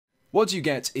What do you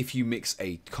get if you mix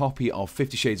a copy of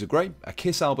 50 Shades of Grey, a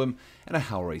Kiss album, and a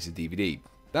Hellraiser DVD?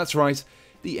 That's right,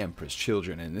 the Emperor's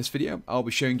Children. In this video, I'll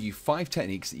be showing you 5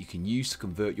 techniques that you can use to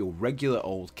convert your regular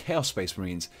old Chaos Space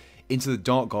Marines into the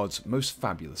Dark God's most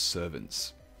fabulous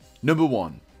servants. Number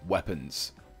 1.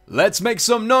 Weapons. Let's make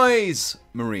some noise,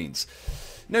 Marines!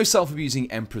 No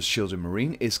self-abusing Emperor's Children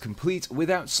Marine is complete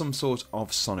without some sort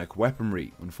of sonic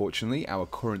weaponry. Unfortunately, our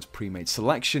current pre-made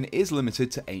selection is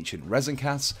limited to ancient resin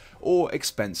casts or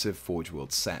expensive Forge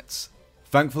World sets.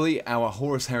 Thankfully, our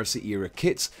Horus Heresy era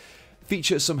kits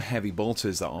feature some heavy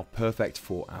bolters that are perfect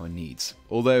for our needs.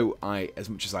 Although as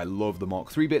much as I love the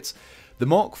Mark III bits, the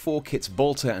Mark IV kit's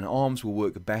bolter and arms will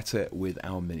work better with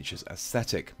our miniatures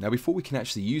aesthetic. Now before we can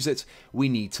actually use it, we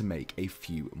need to make a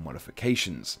few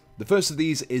modifications. The first of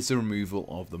these is the removal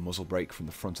of the muzzle brake from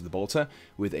the front of the bolter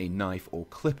with a knife or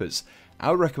clippers. I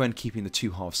would recommend keeping the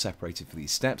two halves separated for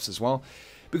these steps as well,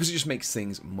 because it just makes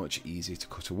things much easier to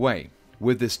cut away.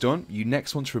 With this done, you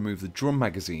next want to remove the drum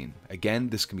magazine. Again,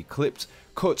 this can be clipped,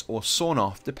 cut or sawn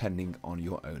off depending on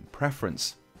your own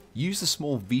preference. Use the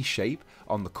small V shape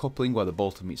on the coupling where the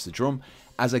bolter meets the drum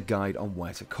as a guide on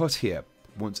where to cut here.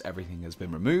 Once everything has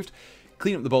been removed,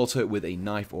 clean up the bolter with a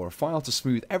knife or a file to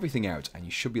smooth everything out, and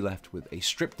you should be left with a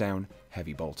stripped down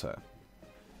heavy bolter.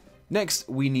 Next,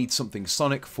 we need something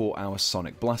sonic for our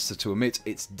sonic blaster to emit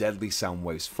its deadly sound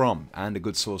waves from, and a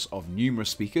good source of numerous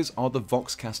speakers are the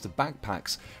Voxcaster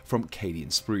backpacks from Cadian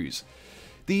Sprues.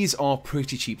 These are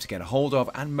pretty cheap to get a hold of,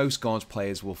 and most Guards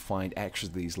players will find extras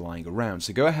of these lying around,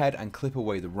 so go ahead and clip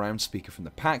away the round speaker from the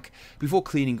pack before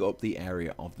cleaning up the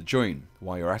area of the join.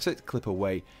 While you're at it, clip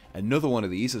away another one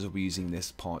of these, as we'll be using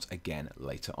this part again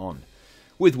later on.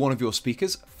 With one of your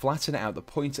speakers, flatten out the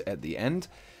pointer at the end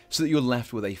so that you're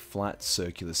left with a flat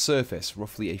circular surface,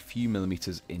 roughly a few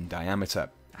millimeters in diameter.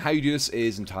 How you do this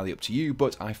is entirely up to you,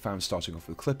 but I found starting off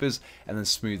with clippers and then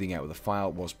smoothing out with a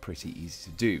file was pretty easy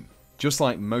to do. Just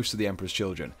like most of the Emperor's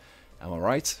Children, am I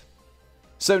right?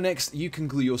 So next, you can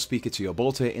glue your speaker to your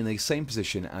bolter in the same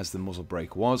position as the muzzle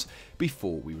brake was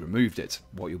before we removed it.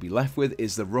 What you'll be left with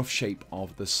is the rough shape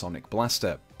of the Sonic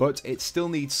Blaster, but it still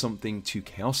needs something to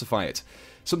chaosify it.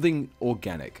 Something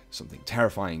organic, something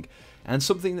terrifying, and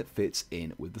something that fits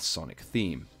in with the Sonic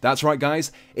theme. That's right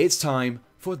guys, it's time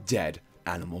for Dead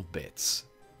Animal Bits.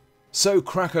 So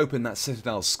crack open that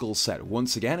Citadel skull set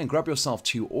once again and grab yourself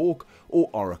 2 Orc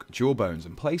or Auroch jawbones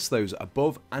and place those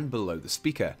above and below the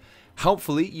speaker.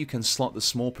 Helpfully, you can slot the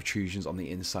small protrusions on the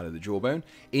inside of the jawbone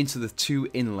into the 2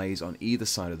 inlays on either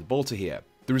side of the bolter here.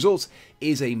 The result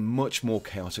is a much more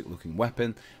chaotic looking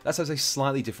weapon that has a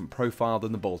slightly different profile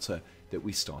than the bolter that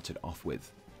we started off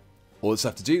with. All that's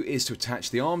left to do is to attach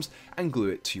the arms and glue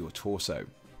it to your torso.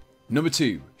 Number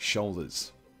 2.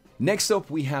 Shoulders. Next up,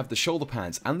 we have the shoulder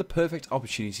pads and the perfect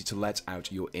opportunity to let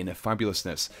out your inner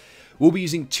fabulousness. We'll be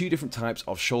using 2 different types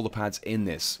of shoulder pads in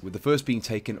this, with the first being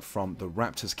taken from the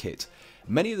Raptors kit.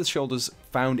 Many of the shoulders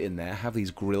found in there have these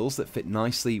grills that fit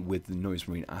nicely with the Noise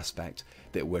Marine aspect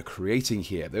that we're creating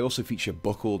here. They also feature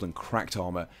buckled and cracked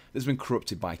armor that's been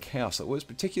corrupted by chaos that works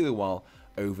particularly well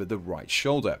over the right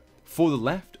shoulder. For the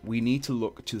left, we need to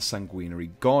look to the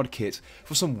Sanguinary Guard kit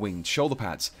for some winged shoulder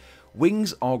pads.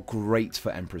 Wings are great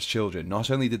for Emperor's Children.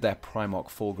 Not only did their Primarch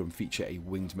Fulgrim feature a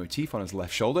winged motif on his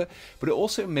left shoulder, but it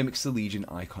also mimics the Legion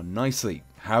icon nicely.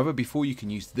 However, before you can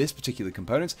use this particular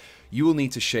component, you will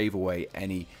need to shave away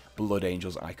any Blood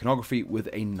Angels iconography with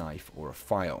a knife or a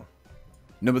file.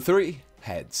 Number 3.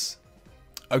 Heads.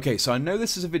 Okay, so I know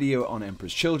this is a video on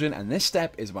Emperor's Children, and this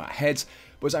step is about heads,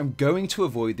 but I'm going to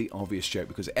avoid the obvious joke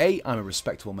because A, I'm a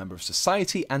respectable member of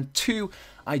society, and 2,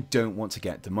 I don't want to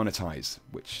get demonetized,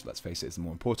 which, let's face it, is the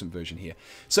more important version here.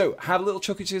 So, have a little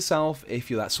chuckle to yourself if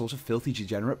you're that sort of filthy,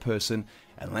 degenerate person,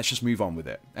 and let's just move on with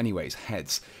it. Anyways,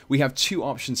 heads. We have 2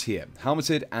 options here,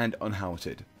 helmeted and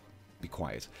unhelmeted. Be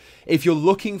quiet. If you're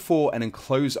looking for an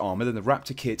enclosed armor, then the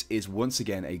Raptor kit is once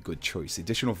again a good choice. The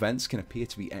additional vents can appear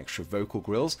to be extra vocal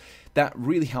grills that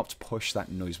really help to push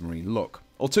that Noise Marine look.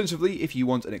 Alternatively, if you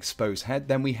want an exposed head,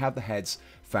 then we have the heads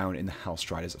found in the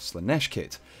Hellstriders of Slaanesh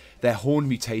kit. Their horn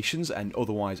mutations and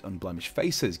otherwise unblemished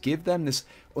faces give them this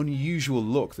unusual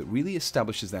look that really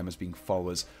establishes them as being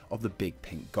followers of the Big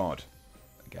Pink God.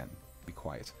 Again, be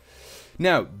quiet.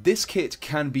 Now, this kit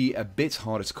can be a bit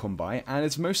harder to come by, and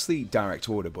it's mostly direct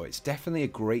order, but it's definitely a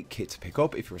great kit to pick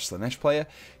up if you're a Slaanesh player,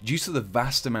 due to the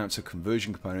vast amounts of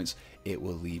conversion components it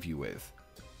will leave you with.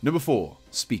 Number 4.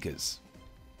 Speakers.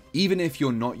 Even if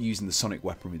you're not using the sonic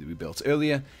weaponry that we built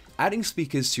earlier, adding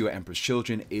speakers to your Emperor's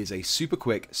Children is a super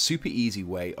quick, super easy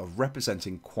way of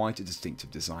representing quite a distinctive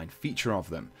design feature of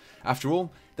them. After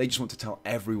all, they just want to tell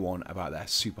everyone about their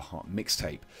super hot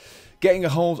mixtape. Getting a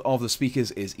hold of the speakers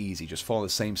is easy, just follow the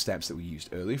same steps that we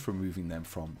used earlier for removing them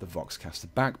from the Voxcaster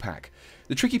backpack.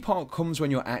 The tricky part comes when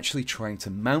you're actually trying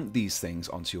to mount these things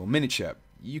onto your miniature.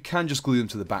 You can just glue them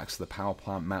to the backs of the power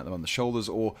plant, mount them on the shoulders,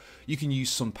 or you can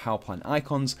use some power plant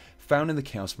icons found in the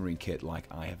Chaos Marine kit like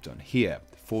I have done here.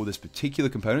 For this particular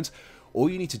component,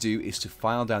 all you need to do is to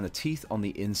file down the teeth on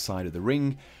the inside of the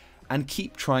ring and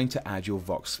keep trying to add your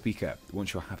Vox speaker.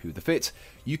 Once you're happy with the fit,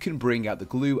 you can bring out the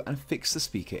glue and fix the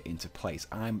speaker into place.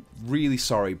 I'm really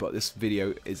sorry, but this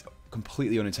video is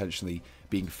completely unintentionally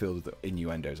being filled with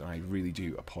innuendos, and I really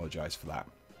do apologize for that.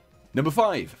 Number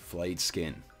 5, flayed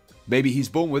skin. Maybe he's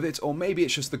born with it, or maybe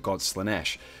it's just the god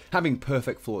Slaanesh. Having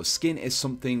perfect flawless skin is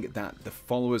something that the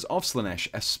followers of Slaanesh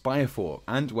aspire for,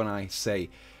 and when I say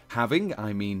having,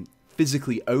 I mean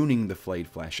physically owning the flayed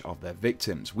flesh of their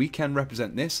victims. We can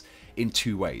represent this in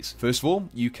 2 ways. First of all,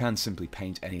 you can simply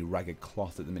paint any ragged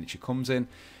cloth that the miniature comes in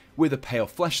with a pale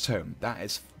flesh tone.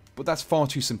 But that's far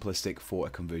too simplistic for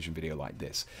a conversion video like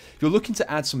this. If you're looking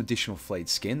to add some additional flayed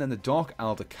skin, then the Dark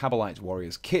Alder Kabalite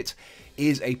Warriors kit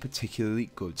is a particularly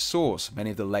good source.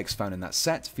 Many of the legs found in that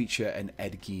set feature an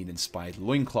Ed Gein inspired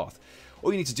loincloth.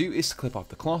 All you need to do is to clip off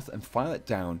the cloth and file it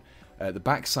down the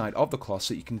back side of the cloth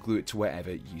so you can glue it to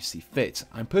wherever you see fit.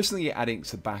 I'm personally adding it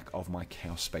to the back of my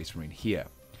Chaos Space Marine here.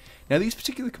 Now these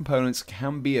particular components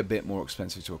can be a bit more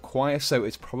expensive to acquire, so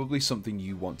it's probably something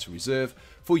you want to reserve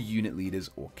for unit leaders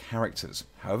or characters.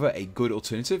 However, a good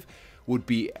alternative would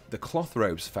be the cloth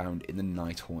robes found in the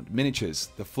Nighthaunt miniatures.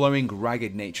 The flowing,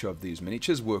 ragged nature of these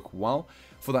miniatures work well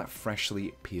for that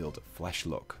freshly peeled flesh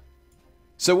look.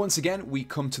 So once again, we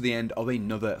come to the end of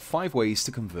another 5 ways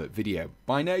to convert video.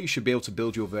 By now you should be able to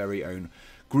build your very own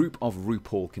group of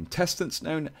RuPaul contestants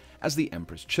known as the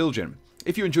Emperor's Children.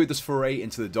 If you enjoyed this foray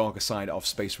into the darker side of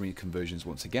Space Marine conversions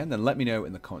once again, then let me know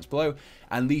in the comments below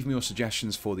and leave me your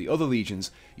suggestions for the other legions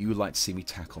you would like to see me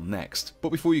tackle next. But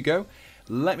before you go,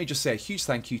 let me just say a huge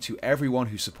thank you to everyone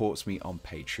who supports me on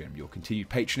Patreon. Your continued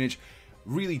patronage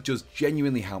really does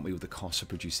genuinely help me with the cost of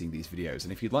producing these videos,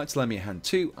 and if you'd like to lend me a hand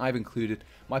too, I've included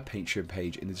my Patreon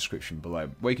page in the description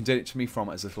below, where you can donate to me from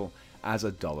as little as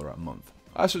 $1 a month.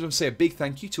 I also want to say a big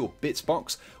thank you to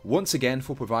Bitsbox once again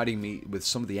for providing me with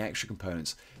some of the extra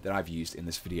components that I've used in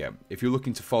this video. If you're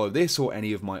looking to follow this or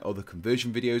any of my other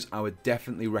conversion videos, I would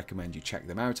definitely recommend you check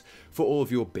them out for all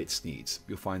of your bits needs.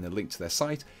 You'll find the link to their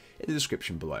site in the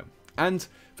description below. And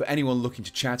for anyone looking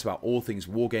to chat about all things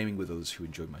wargaming with others who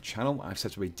enjoy my channel, I've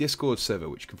set up a Discord server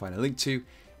which you can find a link to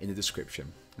in the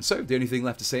description. And so the only thing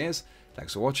left to say is,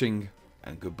 thanks for watching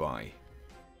and goodbye.